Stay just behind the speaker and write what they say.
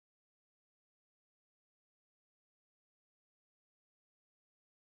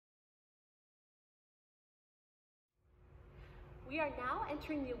We are now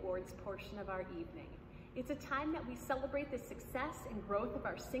entering the awards portion of our evening. It's a time that we celebrate the success and growth of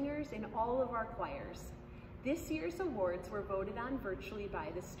our singers in all of our choirs. This year's awards were voted on virtually by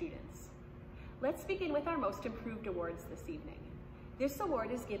the students. Let's begin with our Most Improved Awards this evening. This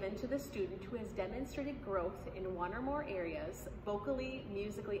award is given to the student who has demonstrated growth in one or more areas, vocally,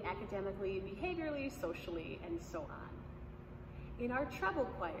 musically, academically, behaviorally, socially, and so on. In our treble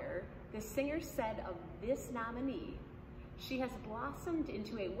choir, the singer said of this nominee, "She has blossomed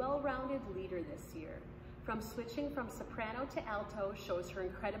into a well-rounded leader this year. From switching from soprano to alto shows her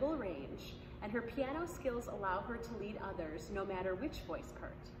incredible range, and her piano skills allow her to lead others no matter which voice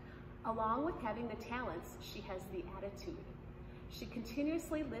part. Along with having the talents, she has the attitude. She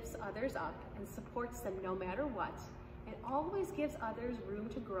continuously lifts others up and supports them no matter what, and always gives others room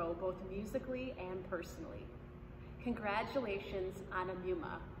to grow both musically and personally. Congratulations, Anna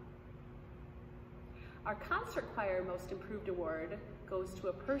Muma." Our concert choir Most Improved Award goes to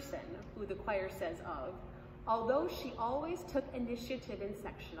a person who the choir says of, "Although she always took initiative in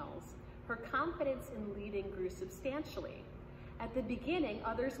sectionals, her confidence in leading grew substantially. At the beginning,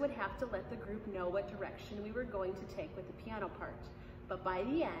 others would have to let the group know what direction we were going to take with the piano part, but by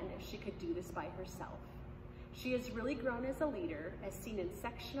the end, she could do this by herself. She has really grown as a leader, as seen in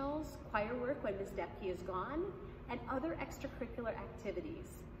sectionals, choir work when Ms. Depke is gone, and other extracurricular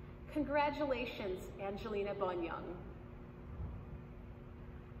activities. Congratulations, Angelina Bonyoung."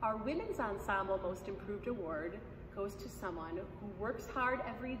 Our Women's Ensemble Most Improved Award goes to someone who works hard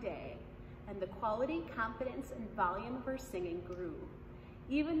every day, and the quality, confidence, and volume of her singing grew.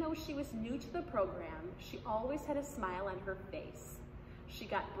 Even though she was new to the program, she always had a smile on her face. She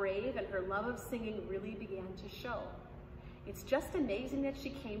got brave, and her love of singing really began to show. It's just amazing that she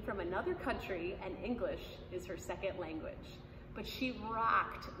came from another country and English is her second language. But she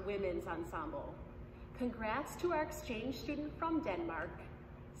rocked Women's Ensemble. Congrats to our exchange student from Denmark,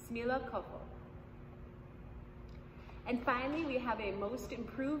 Smila Kofo. And finally, we have a Most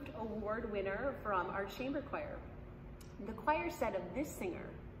Improved Award winner from our chamber choir. The choir said of this singer,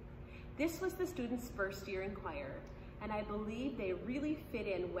 "This was the student's first year in choir, and I believe they really fit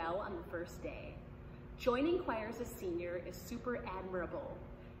in well on the first day. Joining choir as a senior is super admirable.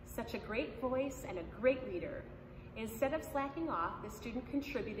 Such a great voice and a great leader. Instead of slacking off, the student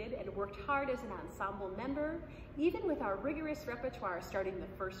contributed and worked hard as an ensemble member, even with our rigorous repertoire starting the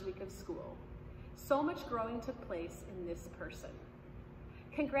first week of school. So much growing took place in this person.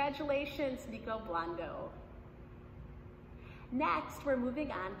 Congratulations, Nico Blando." Next, we're moving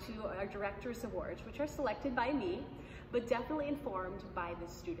on to our Director's Awards, which are selected by me, but definitely informed by the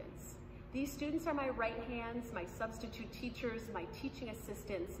students. These students are my right hands, my substitute teachers, my teaching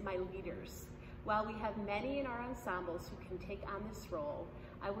assistants, my leaders. While we have many in our ensembles who can take on this role,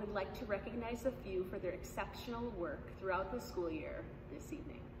 I would like to recognize a few for their exceptional work throughout the school year this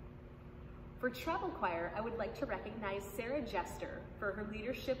evening. For treble choir, I would like to recognize Sarah Jester for her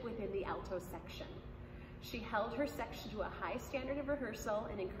leadership within the alto section. She held her section to a high standard of rehearsal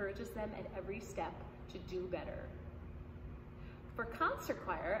and encourages them at every step to do better. For concert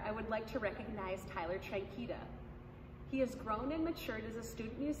choir, I would like to recognize Tyler Tranquita. He has grown and matured as a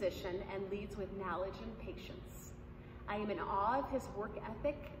student musician and leads with knowledge and patience. I am in awe of his work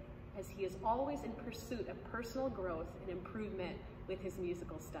ethic, as he is always in pursuit of personal growth and improvement with his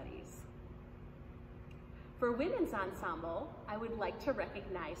musical studies. For Women's Ensemble, I would like to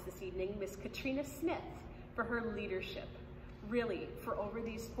recognize this evening Miss Katrina Smith for her leadership, really for over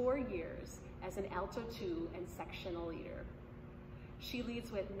these 4 years as an alto 2 and sectional leader. She leads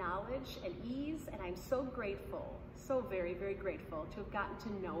with knowledge and ease, and I'm so grateful, so very, very grateful to have gotten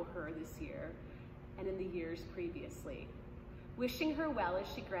to know her this year and in the years previously. Wishing her well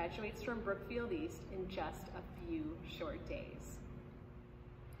as she graduates from Brookfield East in just a few short days.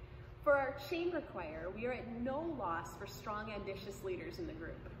 For our chamber choir, we are at no loss for strong, ambitious leaders in the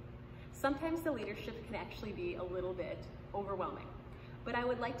group. Sometimes the leadership can actually be a little bit overwhelming, but I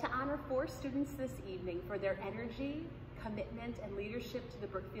would like to honor 4 students this evening for their energy, commitment, and leadership to the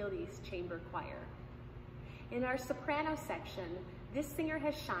Brookfield East Chamber Choir. In our soprano section, this singer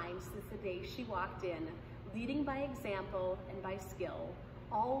has shined since the day she walked in, leading by example and by skill,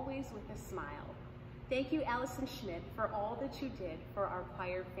 always with a smile. Thank you, Allison Schmidt, for all that you did for our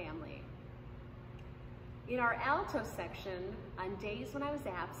choir family. In our alto section, on days when I was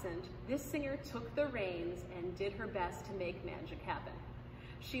absent, this singer took the reins and did her best to make magic happen.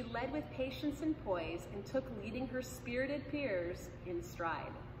 She led with patience and poise and took leading her spirited peers in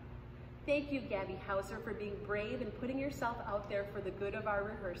stride. Thank you, Gabby Hauser, for being brave and putting yourself out there for the good of our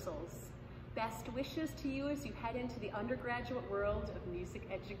rehearsals. Best wishes to you as you head into the undergraduate world of music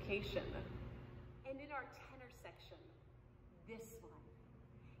education. And in our tenor section, this one.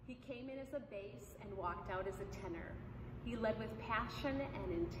 He came in as a bass and walked out as a tenor. He led with passion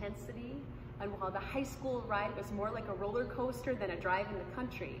and intensity, and while the high school ride was more like a roller coaster than a drive in the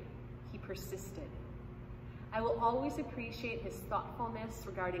country, he persisted. I will always appreciate his thoughtfulness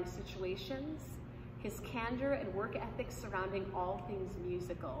regarding situations, his candor and work ethic surrounding all things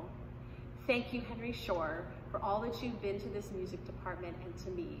musical. Thank you, Henry Shore, for all that you've been to this music department and to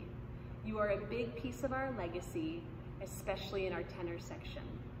me. You are a big piece of our legacy, especially in our tenor section.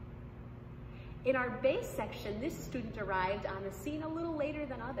 In our bass section, this student arrived on the scene a little later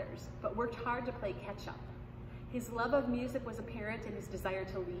than others, but worked hard to play catch up. His love of music was apparent in his desire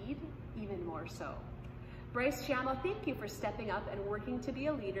to lead, even more so. Bryce Chiamo, thank you for stepping up and working to be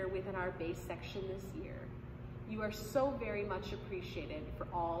a leader within our bass section this year. You are so very much appreciated for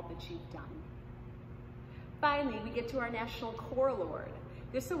all that you've done. Finally, we get to our National Choir Award.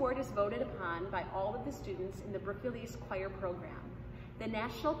 This award is voted upon by all of the students in the Brookfield East Choir program. The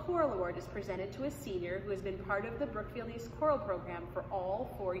National Choral Award is presented to a senior who has been part of the Brookfield East Choral program for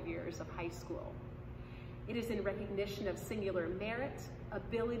all 4 years of high school. It is in recognition of singular merit,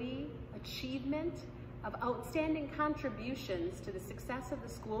 ability, achievement, of outstanding contributions to the success of the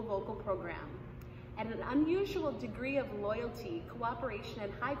school vocal program, and an unusual degree of loyalty, cooperation,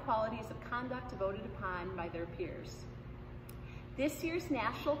 and high qualities of conduct voted upon by their peers. This year's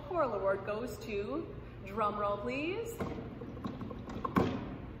National Choral Award goes to, drumroll please,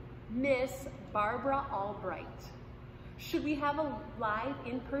 Miss Barbara Albright. Should we have a live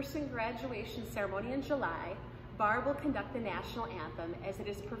in-person graduation ceremony in July, Barb will conduct the national anthem as it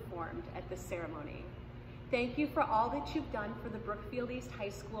is performed at the ceremony. Thank you for all that you've done for the Brookfield East High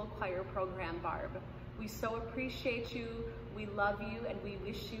School Choir program, Barb. We so appreciate you, we love you, and we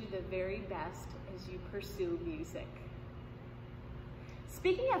wish you the very best as you pursue music.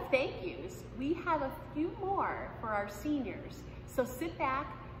 Speaking of thank yous, we have a few more for our seniors, so sit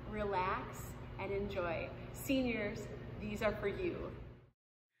back, relax, and enjoy. Seniors, these are for you.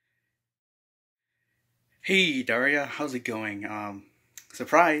 Hey Daria, how's it going?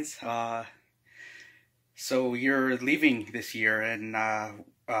 Surprise! So you're leaving this year, and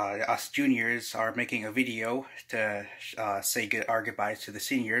us juniors are making a video to say our goodbyes to the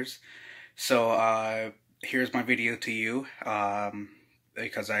seniors. So here's my video to you,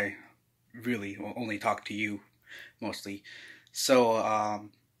 because I really only talk to you mostly. So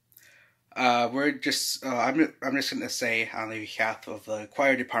we're just I'm just gonna say on the behalf of the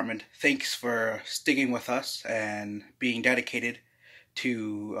choir department, thanks for sticking with us and being dedicated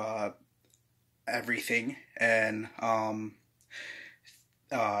to everything, and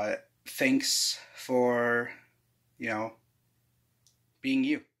thanks for, you know, being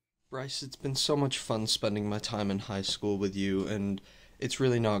you. Bryce, it's been so much fun spending my time in high school with you, and it's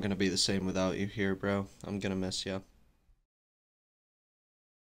really not gonna be the same without you here, bro. I'm gonna miss you.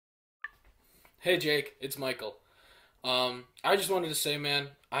 Hey Jake, it's Michael. I just wanted to say, man,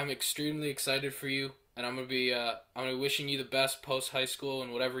 I'm extremely excited for you, and I'm gonna be wishing you the best post high school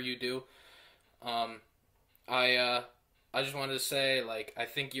and whatever you do. I just wanted to say, like, I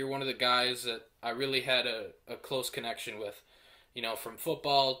think you're one of the guys that I really had a close connection with. You know, from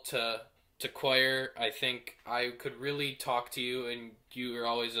football to choir, I think I could really talk to you, and you were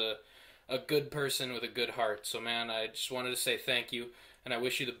always a good person with a good heart. So, man, I just wanted to say thank you, and I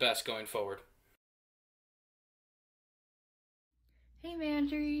wish you the best going forward. Hey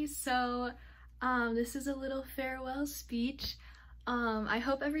Mandry, so this is a little farewell speech. I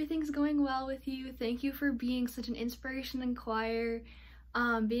hope everything's going well with you. Thank you for being such an inspiration in choir.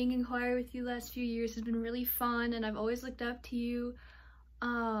 Being in choir with you last few years has been really fun, and I've always looked up to you.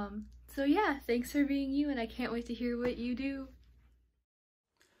 So yeah, thanks for being you, and I can't wait to hear what you do.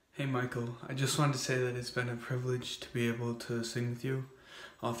 Hey Michael, I just wanted to say that it's been a privilege to be able to sing with you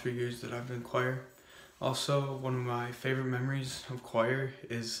all 3 years that I've been in choir. Also, one of my favorite memories of choir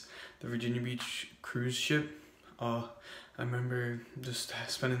is the Virginia Beach cruise ship. I remember just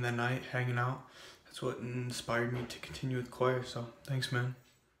spending that night hanging out. That's what inspired me to continue with choir, so thanks, man.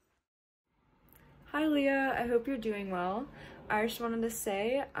 Hi Leah, I hope you're doing well. I just wanted to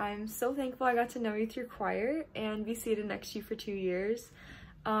say I'm so thankful I got to know you through choir and be seated next to you for 2 years.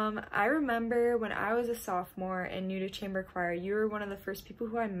 I remember when I was a sophomore and new to chamber choir, you were one of the first people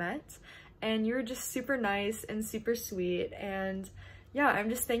who I met, and you were just super nice and super sweet, and yeah, I'm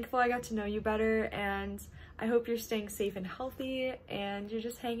just thankful I got to know you better, and I hope you're staying safe and healthy, and you're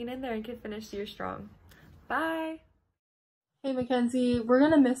just hanging in there and can finish the year strong. Bye! Hey Mackenzie, we're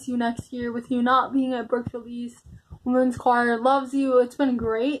gonna miss you next year with you not being at Brookfield East. Women's Choir loves you. It's been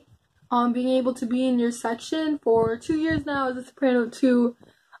great being able to be in your section for 2 years now as a soprano too.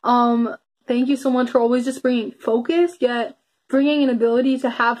 Thank you so much for always just bringing focus, yet bringing an ability to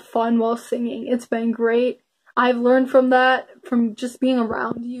have fun while singing. It's been great. I've learned from that, from just being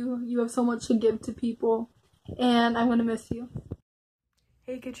around you. You have so much to give to people, and I'm going to miss you.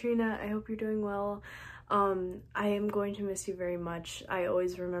 Hey Katrina, I hope you're doing well. I am going to miss you very much. I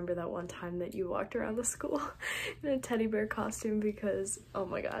always remember that one time that you walked around the school in a teddy bear costume because, oh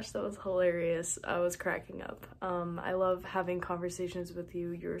my gosh, that was hilarious. I was cracking up. I love having conversations with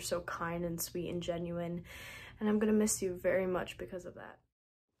you. You're so kind and sweet and genuine, and I'm gonna miss you very much because of that.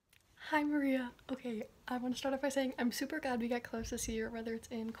 Hi Maria. Okay, I want to start off by saying I'm super glad we got close this year, whether it's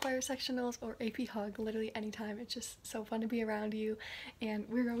in choir sectionals or AP Hug, literally anytime. It's just so fun to be around you, and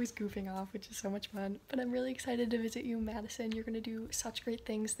we're always goofing off, which is so much fun. But I'm really excited to visit you in Madison. You're going to do such great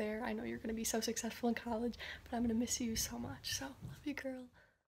things there. I know you're going to be so successful in college, but I'm going to miss you so much. So, love you, girl.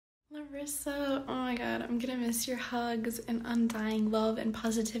 Larissa, oh my god, I'm gonna miss your hugs and undying love and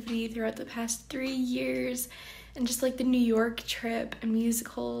positivity throughout the past 3 years, and just like the New York trip and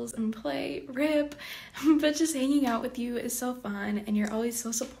musicals and play, rip, but just hanging out with you is so fun, and you're always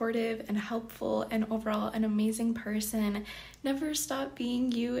so supportive and helpful and overall an amazing person. Never stop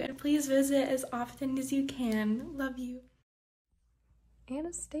being you, and please visit as often as you can. Love you.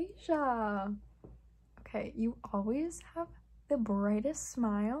 Anastasia. Okay, you always have the brightest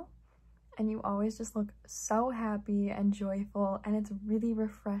smile, and you always just look so happy and joyful, and it's really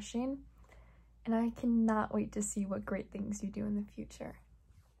refreshing, and I cannot wait to see what great things you do in the future.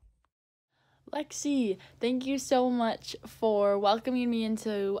 Lexi, thank you so much for welcoming me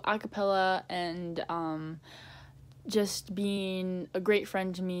into acapella and just being a great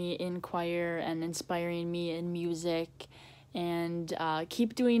friend to me in choir and inspiring me in music, and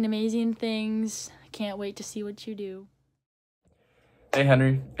keep doing amazing things. I can't wait to see what you do. Hey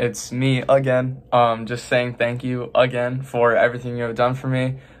Henry, it's me again. Just saying thank you again for everything you have done for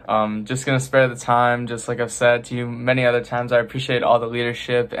me. Just gonna spare the time, just like I've said to you many other times. I appreciate all the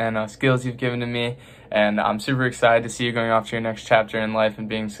leadership and skills you've given to me, and I'm super excited to see you going off to your next chapter in life and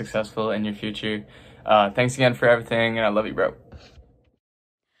being successful in your future. Thanks again for everything, and I love you, bro.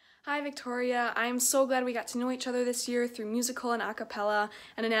 Hi Victoria, I'm so glad we got to know each other this year through musical and a cappella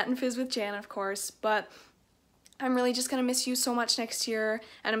and a Nat and Fizz with Jan, of course, but I'm really just gonna miss you so much next year,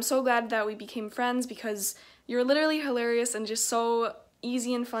 and I'm so glad that we became friends because you're literally hilarious and just so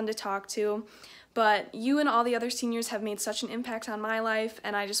easy and fun to talk to. But you and all the other seniors have made such an impact on my life,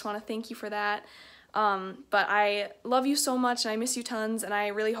 and I just want to thank you for that. But I love you so much, and I miss you tons, and I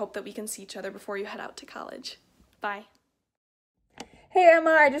really hope that we can see each other before you head out to college. Bye. Hey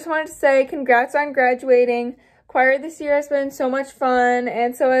Emma, I just wanted to say congrats on graduating. Choir this year has been so much fun,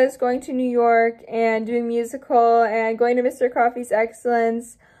 and so is going to New York and doing musical and going to Mr. Coffee's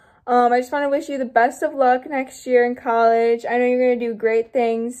Excellence. I just want to wish you the best of luck next year in college. I know you're going to do great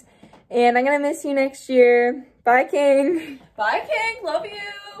things, and I'm going to miss you next year. Bye, King. Bye, King. Love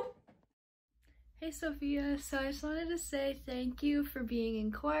you. Hey Sophia, so I just wanted to say thank you for being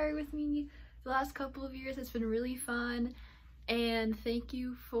in choir with me the last couple of years. It's been really fun. And thank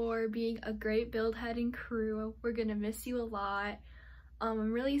you for being a great build head and crew. We're gonna miss you a lot.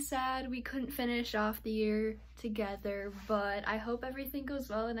 I'm really sad we couldn't finish off the year together, but I hope everything goes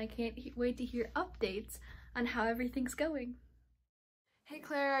well, and I can't wait to hear updates on how everything's going. Hey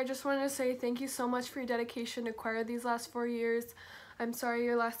Claire, I just wanted to say thank you so much for your dedication to choir these last 4 years. I'm sorry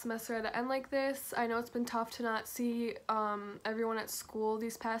your last semester had to end like this. I know it's been tough to not see everyone at school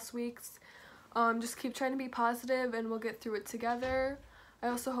these past weeks. Just keep trying to be positive, and we'll get through it together. I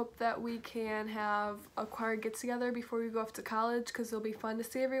also hope that we can have a choir get-together before we go off to college, because it'll be fun to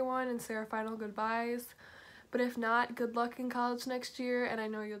see everyone and say our final goodbyes. But if not, good luck in college next year, and I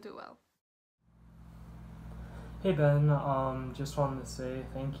know you'll do well. Hey Ben, just wanted to say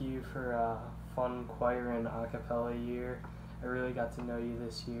thank you for a fun choir and a cappella year. I really got to know you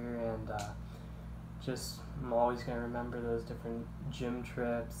this year, and I'm always going to remember those different gym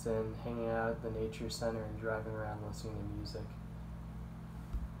trips and hanging out at the nature center and driving around listening to music.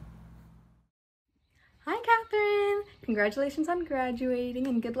 Hi Catherine! Congratulations on graduating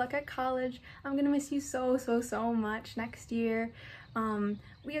and good luck at college. I'm gonna miss you so much next year.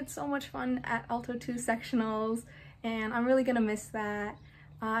 We had so much fun at Alto 2 sectionals, and I'm really gonna miss that.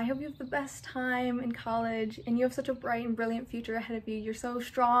 I hope you have the best time in college, and you have such a bright and brilliant future ahead of you. You're so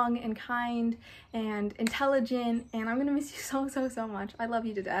strong and kind and intelligent, and I'm gonna miss you so much. I love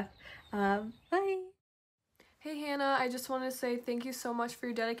you to death. Bye! Hey Hannah, I just wanted to say thank you so much for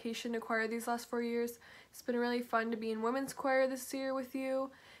your dedication to choir these last 4 years. It's been really fun to be in women's choir this year with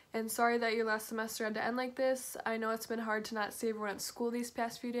you, and sorry that your last semester had to end like this. I know it's been hard to not see everyone at school these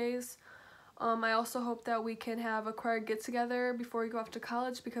past few days. I also hope that we can have a choir get-together before we go off to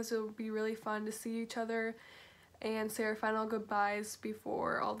college, because it will be really fun to see each other and say our final goodbyes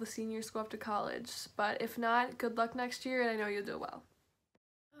before all the seniors go off to college. But if not, good luck next year, and I know you'll do well.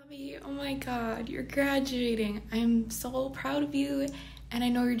 Bobby, oh my god, you're graduating. I'm so proud of you, and I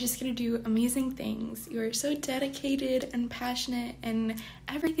know you're just gonna do amazing things. You are so dedicated and passionate in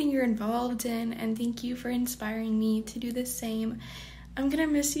everything you're involved in, and thank you for inspiring me to do the same. I'm gonna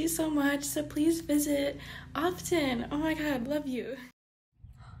miss you so much, so please visit often. Oh my god, love you.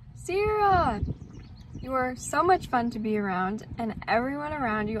 Sarah! You are so much fun to be around, and everyone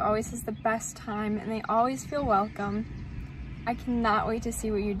around you always has the best time, and they always feel welcome. I cannot wait to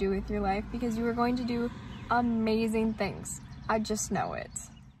see what you do with your life, because you are going to do amazing things. I just know it.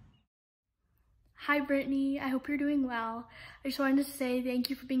 Hi Brittany, I hope you're doing well. I just wanted to say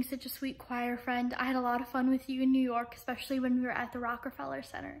thank you for being such a sweet choir friend. I had a lot of fun with you in New York, especially when we were at the Rockefeller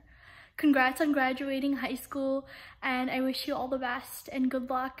Center. Congrats on graduating high school, and I wish you all the best and good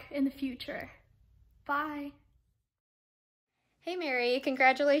luck in the future. Bye. Hey Mary,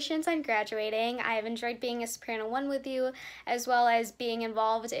 congratulations on graduating. I have enjoyed being a Soprano 1 with you, as well as being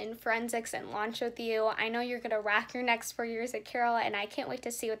involved in forensics and launch with you. I know you're going to rock your next 4 years at Carroll, and I can't wait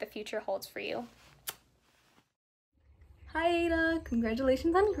to see what the future holds for you. Hi Ada,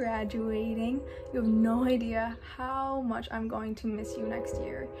 congratulations on graduating. You have no idea how much I'm going to miss you next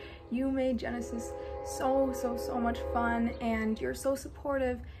year. You made Genesis so much fun, and you're so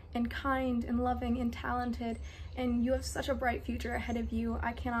supportive and kind and loving and talented, and you have such a bright future ahead of you.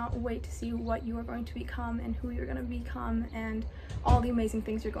 I cannot wait to see what you are going to become and who you're going to become and all the amazing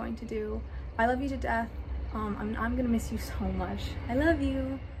things you're going to do. I love you to death. I'm going to miss you so much. I love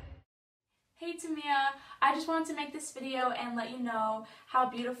you. Hey Tamia, I just wanted to make this video and let you know how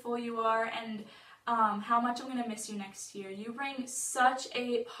beautiful you are and how much I'm going to miss you next year. You bring such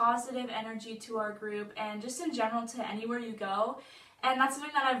a positive energy to our group and just in general to anywhere you go. And that's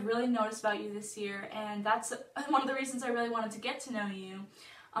something that I've really noticed about you this year, and that's one of the reasons I really wanted to get to know you.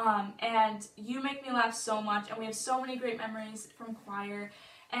 And you make me laugh so much, and we have so many great memories from choir.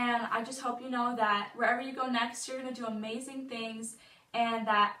 And I just hope you know that wherever you go next, you're going to do amazing things, and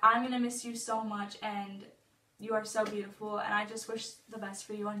that I'm going to miss you so much, and you are so beautiful, and I just wish the best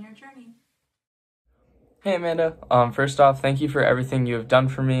for you on your journey. Hey Amanda, first off, thank you for everything you have done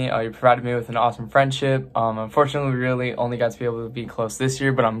for me. You provided me with an awesome friendship. Unfortunately, we really only got to be able to be close this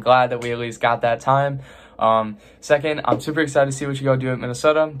year, but I'm glad that we at least got that time. Second, I'm super excited to see what you go do at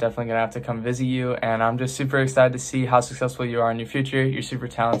Minnesota. Definitely gonna have to come visit you, and I'm just super excited to see how successful you are in your future. You're super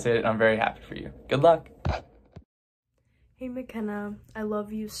talented, and I'm very happy for you. Good luck. Hey McKenna, I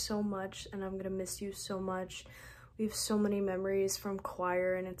love you so much, and I'm gonna miss you so much. We have so many memories from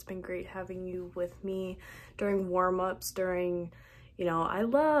choir, and it's been great having you with me during warm-ups, during, you know, I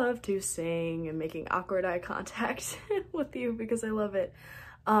love to sing and making awkward eye contact with you because I love it.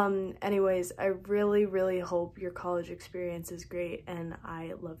 Anyways, I really hope your college experience is great, and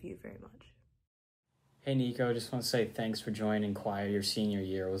I love you very much. Hey Nico, I just want to say thanks for joining choir your senior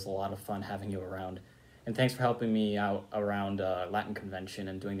year. It was a lot of fun having you around. And thanks for helping me out around Latin convention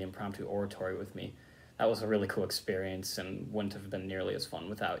and doing the impromptu oratory with me. That was a really cool experience and wouldn't have been nearly as fun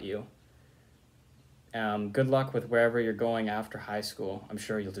without you. Good luck with wherever you're going after high school. I'm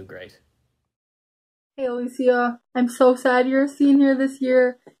sure you'll do great. Hey Alicia, I'm so sad you're a senior this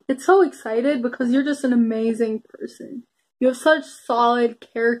year. It's so excited because you're just an amazing person. You have such solid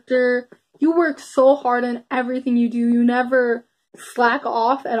character. You work so hard in everything you do. You never slack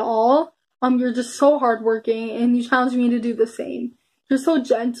off at all. You're just so hardworking, and you challenge me to do the same. You're so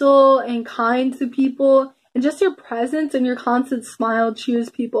gentle and kind to people, and just your presence and your constant smile cheers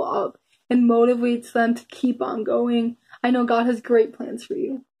people up and motivates them to keep on going. I know God has great plans for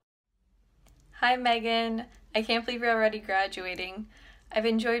you. Hi Megan, I can't believe you're already graduating. I've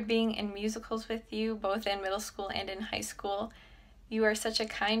enjoyed being in musicals with you, both in middle school and in high school. You are such a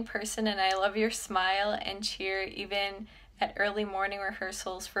kind person, and I love your smile and cheer even at early morning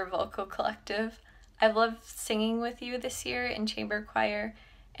rehearsals for Vocal Collective. I've loved singing with you this year in chamber choir,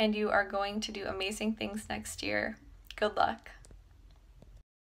 and you are going to do amazing things next year. Good luck.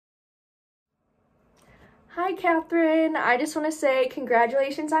 Hi Catherine, I just want to say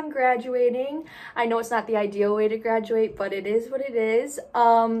congratulations on graduating. I know it's not the ideal way to graduate, but it is what it is.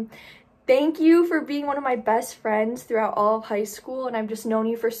 Thank you for being one of my best friends throughout all of high school, and I've just known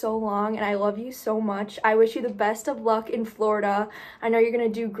you for so long, and I love you so much. I wish you the best of luck in Florida. I know you're going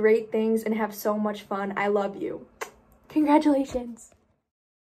to do great things and have so much fun. I love you. Congratulations.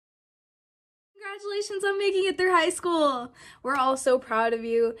 Congratulations on making it through high school. We're all so proud of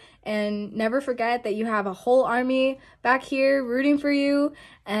you, and never forget that you have a whole army back here rooting for you,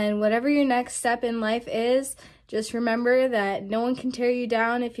 and whatever your next step in life is, just remember that no one can tear you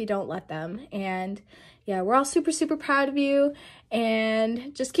down if you don't let them. And yeah, we're all super, super proud of you,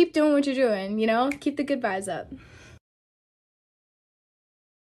 and just keep doing what you're doing, you know? Keep the good vibes up.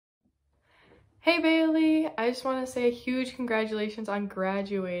 Hey Bailey, I just want to say a huge congratulations on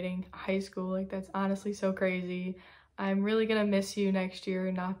graduating high school. Like, that's honestly so crazy. I'm really gonna miss you next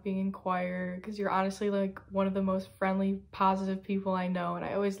year not being in choir, because you're honestly like one of the most friendly, positive people I know, and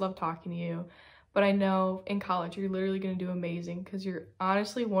I always love talking to you. But I know in college you're literally gonna do amazing, because you're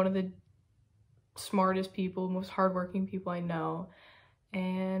honestly one of the smartest people, most hardworking people I know.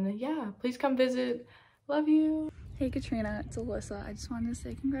 And yeah, please come visit. Love you. Hey Katrina, it's Alyssa. I just wanted to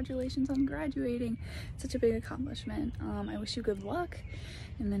say congratulations on graduating. It's such a big accomplishment. I wish you good luck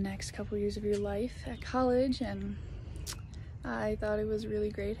in the next couple years of your life at college, and I thought it was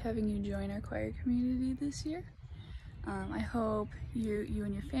really great having you join our choir community this year. I hope you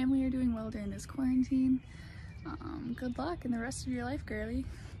and your family are doing well during this quarantine. Good luck in the rest of your life, girly.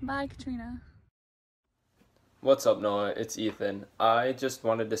 Bye, Katrina. What's up, Noah? It's Ethan. I just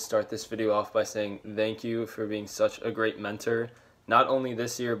wanted to start this video off by saying thank you for being such a great mentor. Not only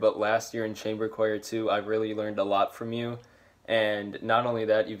this year, but last year in chamber choir too. I really learned a lot from you. And not only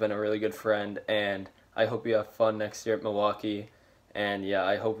that, you've been a really good friend, and I hope you have fun next year at Milwaukee. And yeah,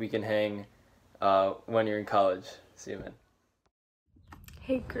 I hope we can hang when you're in college. See you, man.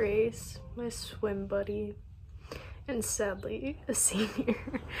 Hey Grace, my swim buddy, and sadly a senior,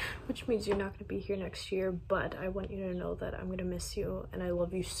 which means you're not going to be here next year, but I want you to know that I'm going to miss you and I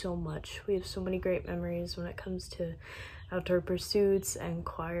love you so much. We have so many great memories when it comes to outdoor pursuits and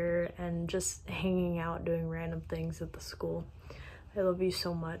choir and just hanging out doing random things at the school. I love you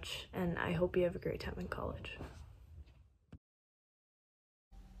so much, and I hope you have a great time in college.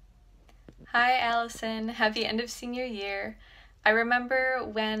 Hi Allison, happy end of senior year. I remember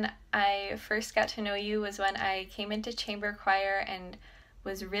when I first got to know you was when I came into chamber choir and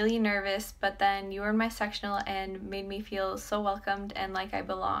was really nervous, but then you were in my sectional and made me feel so welcomed and like I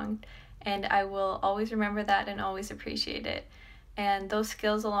belonged. And I will always remember that and always appreciate it. And those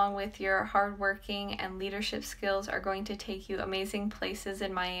skills, along with your hardworking and leadership skills, are going to take you amazing places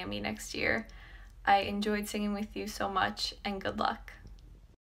in Miami next year. I enjoyed singing with you so much, and good luck.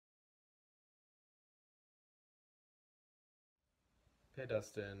 Hey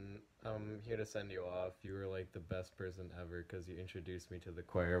Dustin, I'm here to send you off. You were like the best person ever because you introduced me to the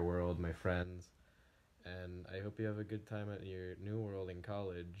choir world, my friends, and I hope you have a good time at your new world in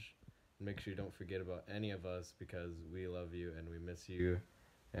college. Make sure you don't forget about any of us because we love you and we miss you,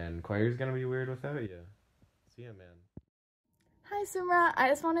 and choir's gonna be weird without you. See ya, man. Hi Simra, I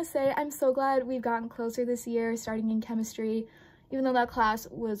just want to say I'm so glad we've gotten closer this year, starting in chemistry, even though that class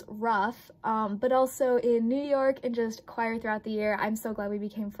was rough, but also in New York and just choir throughout the year. I'm so glad we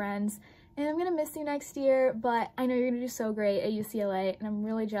became friends, and I'm gonna miss you next year, but I know you're gonna do so great at UCLA, and I'm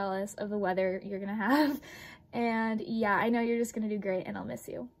really jealous of the weather you're gonna have. And yeah, I know you're just gonna do great, and I'll miss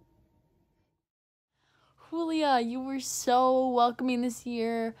you. Julia, you were so welcoming this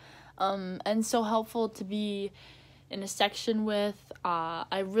year, and so helpful to be in a section with.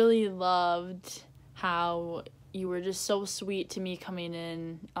 I really loved how you were just so sweet to me coming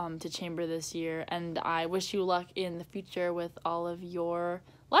in to chamber this year, and I wish you luck in the future with all of your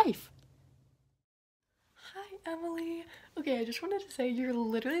life. Hi, Emily. Okay, I just wanted to say you're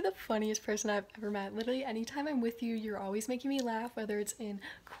literally the funniest person I've ever met. Literally, anytime I'm with you, you're always making me laugh, whether it's in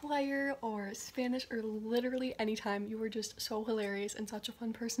choir or Spanish or literally anytime. You were just so hilarious and such a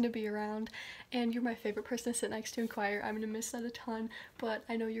fun person to be around, and you're my favorite person to sit next to in choir. I'm gonna miss that a ton, but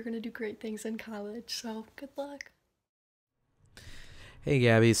I know you're gonna do great things in college, so good luck. Hey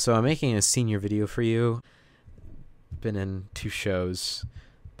Gabby, so I'm making a senior video for you. Been in 2 shows,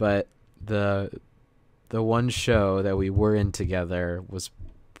 but the one show that we were in together was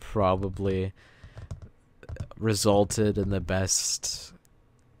probably resulted in the best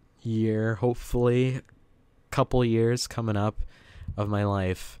year, hopefully, couple years coming up of my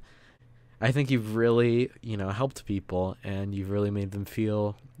life. I think you've really, helped people, and you've really made them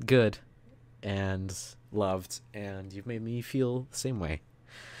feel good and loved, and you've made me feel the same way.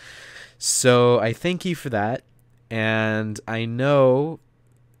 So I thank you for that, and I know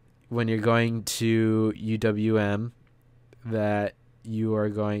when you're going to UWM that you are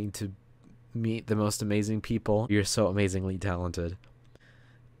going to meet the most amazing people. You're so amazingly talented.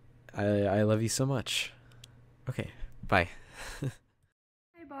 I love you so much. Okay, bye.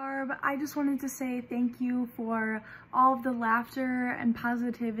 Hi Barb, I just wanted to say thank you for all of the laughter and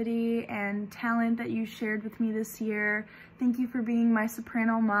positivity and talent that you shared with me this year. Thank you for being my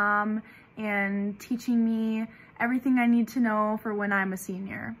soprano mom and teaching me everything I need to know for when I'm a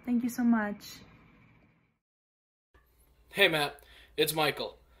senior. Thank you so much. Hey Matt, it's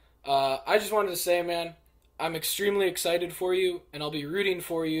Michael. I just wanted to say, man, I'm extremely excited for you, and I'll be rooting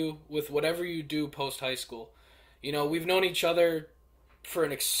for you with whatever you do post-high school. You know, we've known each other for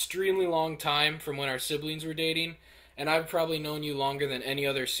an extremely long time from when our siblings were dating, and I've probably known you longer than any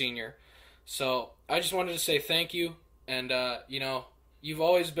other senior. So I just wanted to say thank you, and, you know, you've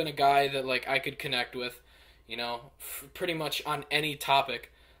always been a guy that, like, I could connect with, you know, pretty much on any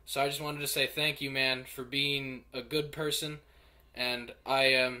topic. So I just wanted to say thank you, man, for being a good person, and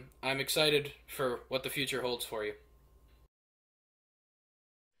I'm excited for what the future holds for you.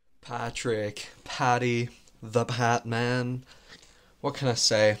 Patrick, Patty, the Pat Man. What can I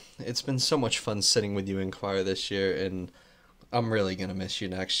say? It's been so much fun sitting with you in choir this year, and I'm really gonna miss you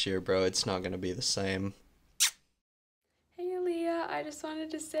next year, bro. It's not gonna be the same. Hey Aaliyah, I just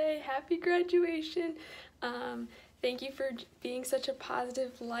wanted to say happy graduation. Thank you for being such a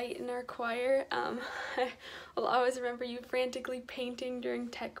positive light in our choir. I'll always remember you frantically painting during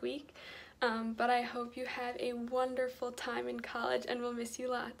Tech Week. But I hope you have a wonderful time in college, and we'll miss you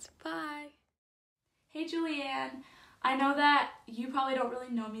lots. Bye. Hey Julianne, I know that you probably don't really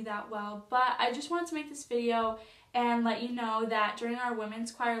know me that well, but I just wanted to make this video and let you know that during our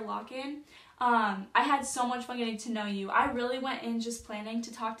women's choir lock-in, I had so much fun getting to know you. I really went in just planning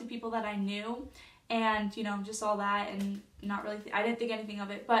to talk to people that I knew and, you know, just all that, and not really, I didn't think anything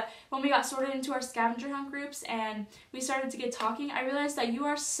of it. But when we got sorted into our scavenger hunt groups and we started to get talking, I realized that you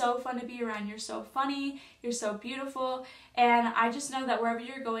are so fun to be around. You're so funny, you're so beautiful, and I just know that wherever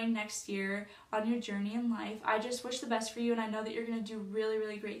you're going next year on your journey in life, I just wish the best for you, and I know that you're going to do really,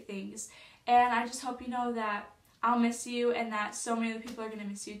 really great things. And I just hope you know that I'll miss you and that so many other people are going to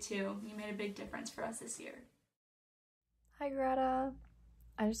miss you too. You made a big difference for us this year. Hi Greta.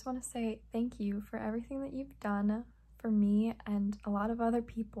 I just want to say thank you for everything that you've done for me and a lot of other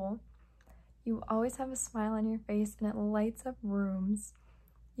people. You always have a smile on your face and it lights up rooms.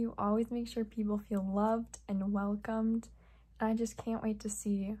 You always make sure people feel loved and welcomed. And I just can't wait to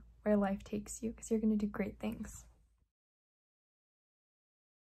see where life takes you because you're going to do great things.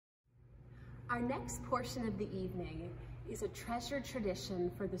 Our next portion of the evening is a treasured tradition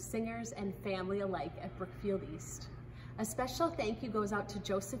for the singers and family alike at Brookfield East. A special thank you goes out to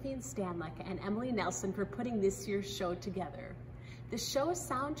Josephine Stanlick and Emily Nelson for putting this year's show together. The show's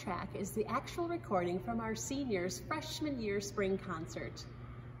soundtrack is the actual recording from our seniors' freshman year spring concert,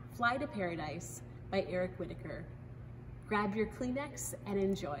 Fly to Paradise by Eric Whitaker. Grab your Kleenex and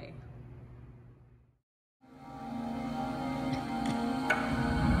enjoy.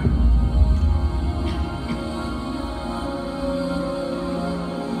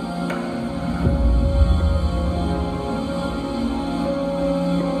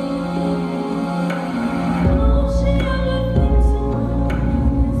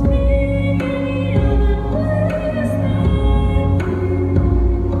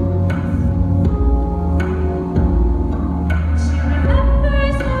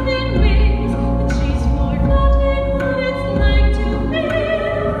 First, I've been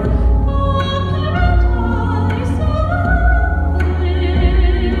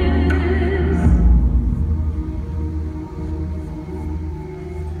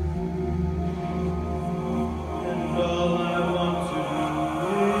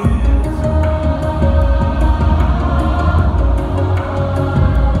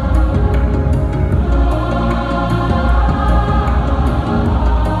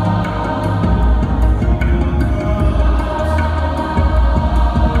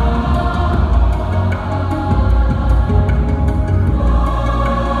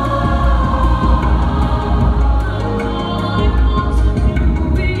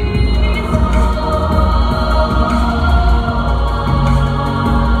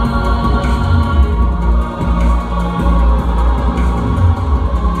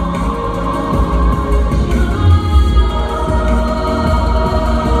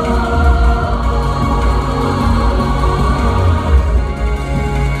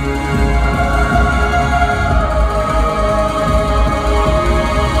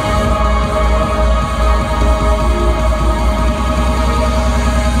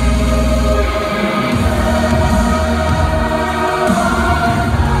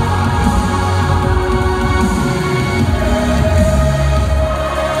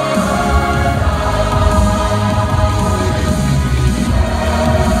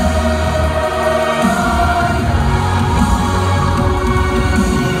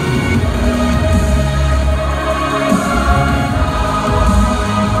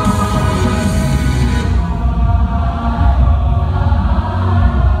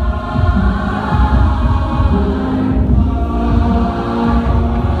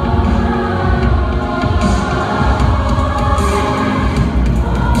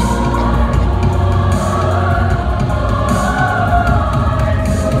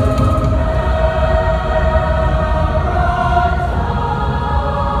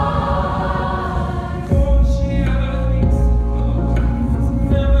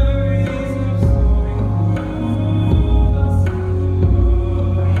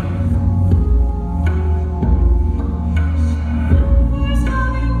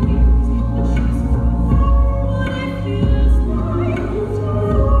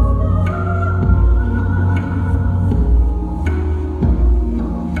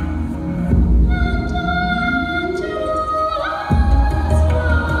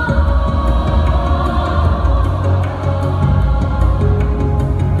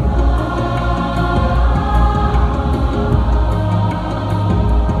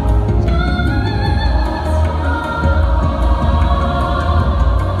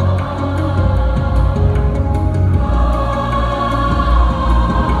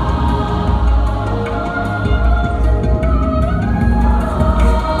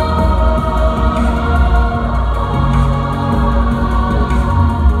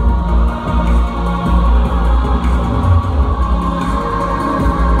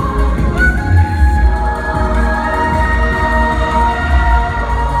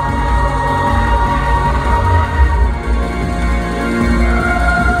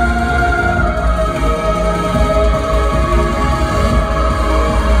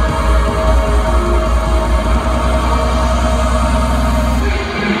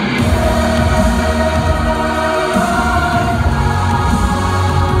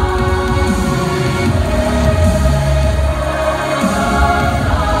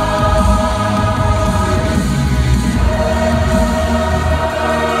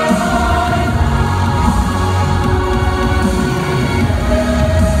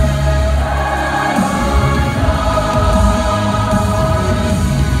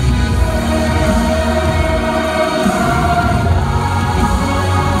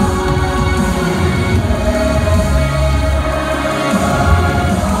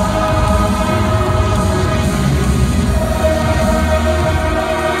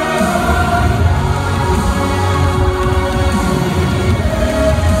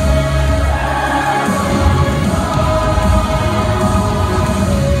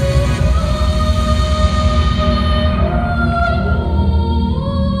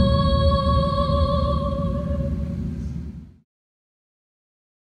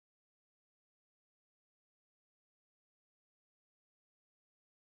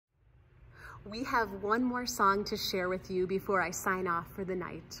we have one more song to share with you before I sign off for the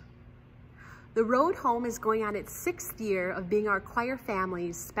night. The Road Home is going on its 6th year of being our choir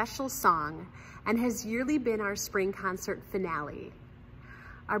family's special song and has yearly been our spring concert finale.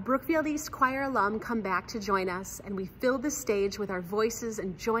 Our Brookfield East Choir alum come back to join us, and we fill the stage with our voices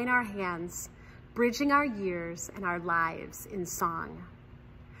and join our hands, bridging our years and our lives in song.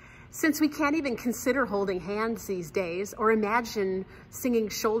 Since we can't even consider holding hands these days or imagine singing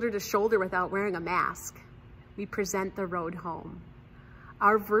shoulder to shoulder without wearing a mask, we present The Road Home,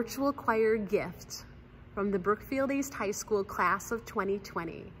 our virtual choir gift from the Brookfield East High School class of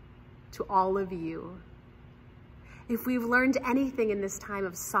 2020 to all of you. If we've learned anything in this time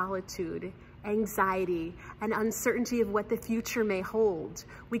of solitude, anxiety, and uncertainty of what the future may hold,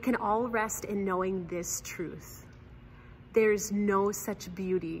 we can all rest in knowing this truth. There's no such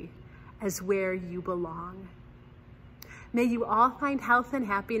beauty as where you belong. May you all find health and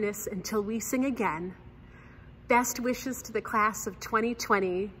happiness until we sing again. Best wishes to the class of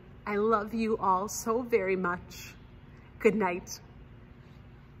 2020. I love you all so very much. Good night.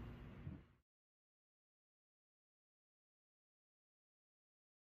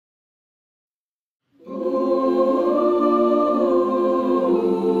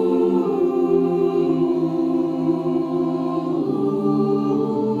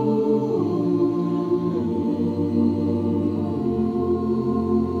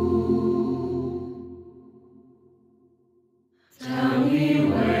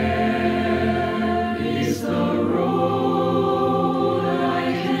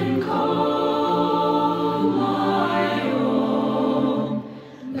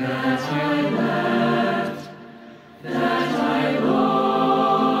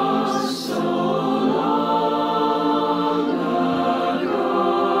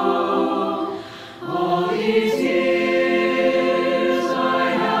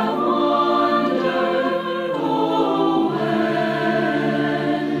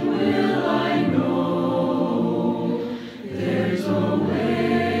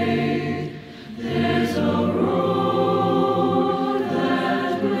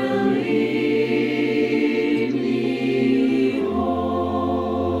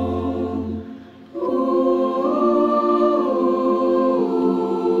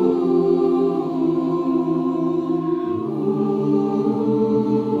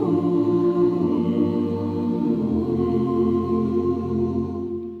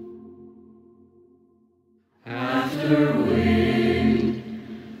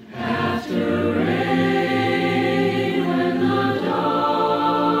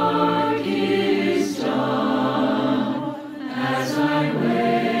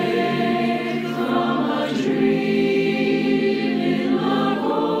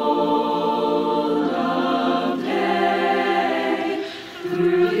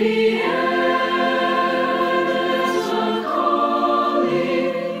 Through the